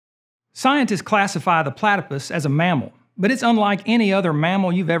Scientists classify the platypus as a mammal, but it's unlike any other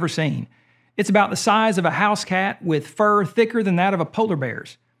mammal you've ever seen. It's about the size of a house cat with fur thicker than that of a polar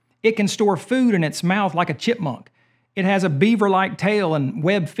bear's. It can store food in its mouth like a chipmunk. It has a beaver-like tail and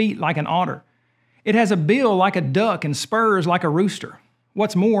webbed feet like an otter. It has a bill like a duck and spurs like a rooster.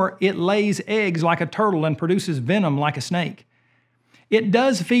 What's more, it lays eggs like a turtle and produces venom like a snake. It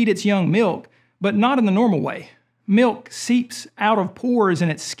does feed its young milk, but not in the normal way. Milk seeps out of pores in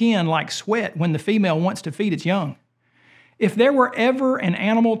its skin like sweat when the female wants to feed its young. If there were ever an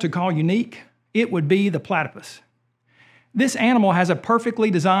animal to call unique, it would be the platypus. This animal has a perfectly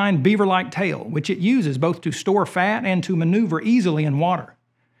designed beaver-like tail, which it uses both to store fat and to maneuver easily in water.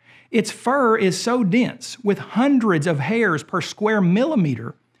 Its fur is so dense, with hundreds of hairs per square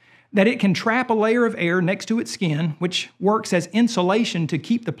millimeter, that it can trap a layer of air next to its skin, which works as insulation to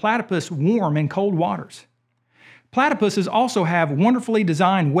keep the platypus warm in cold waters. Platypuses also have wonderfully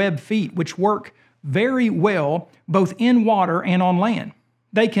designed webbed feet, which work very well both in water and on land.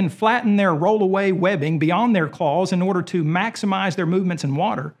 They can flatten their roll-away webbing beyond their claws in order to maximize their movements in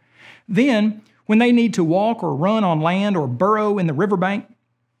water. Then, when they need to walk or run on land or burrow in the riverbank,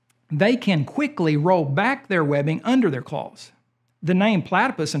 they can quickly roll back their webbing under their claws. The name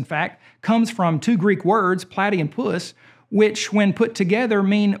platypus, in fact, comes from two Greek words, platy and pus, which, when put together,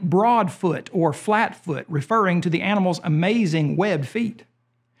 mean broad foot or flat foot, referring to the animal's amazing webbed feet.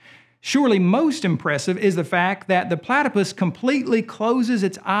 Surely most impressive is the fact that the platypus completely closes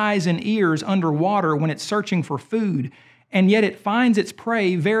its eyes and ears underwater when it's searching for food, and yet it finds its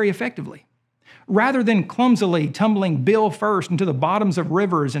prey very effectively. Rather than clumsily tumbling bill first into the bottoms of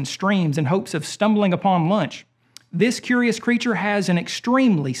rivers and streams in hopes of stumbling upon lunch, this curious creature has an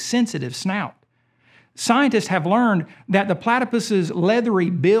extremely sensitive snout. Scientists have learned that the platypus's leathery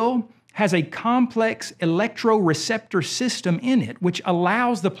bill has a complex electro-receptor system in it, which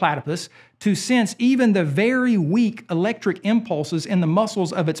allows the platypus to sense even the very weak electric impulses in the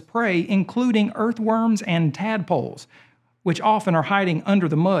muscles of its prey, including earthworms and tadpoles, which often are hiding under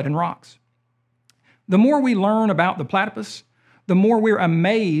the mud and rocks. The more we learn about the platypus, the more we're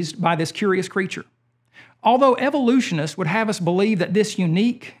amazed by this curious creature. Although evolutionists would have us believe that this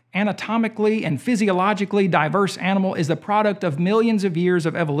unique, anatomically and physiologically diverse animal is the product of millions of years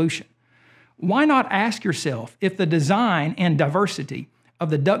of evolution, why not ask yourself if the design and diversity of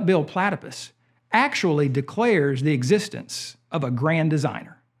the duck-billed platypus actually declares the existence of a grand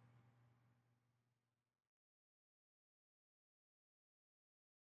designer?